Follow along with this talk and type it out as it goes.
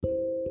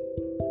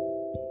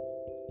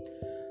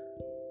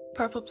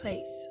Purple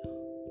Place.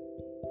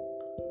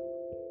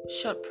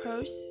 Short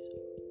prose,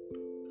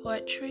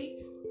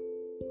 poetry,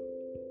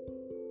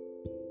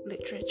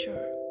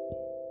 literature.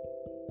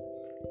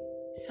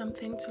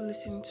 Something to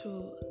listen to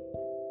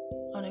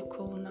on a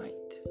cool night.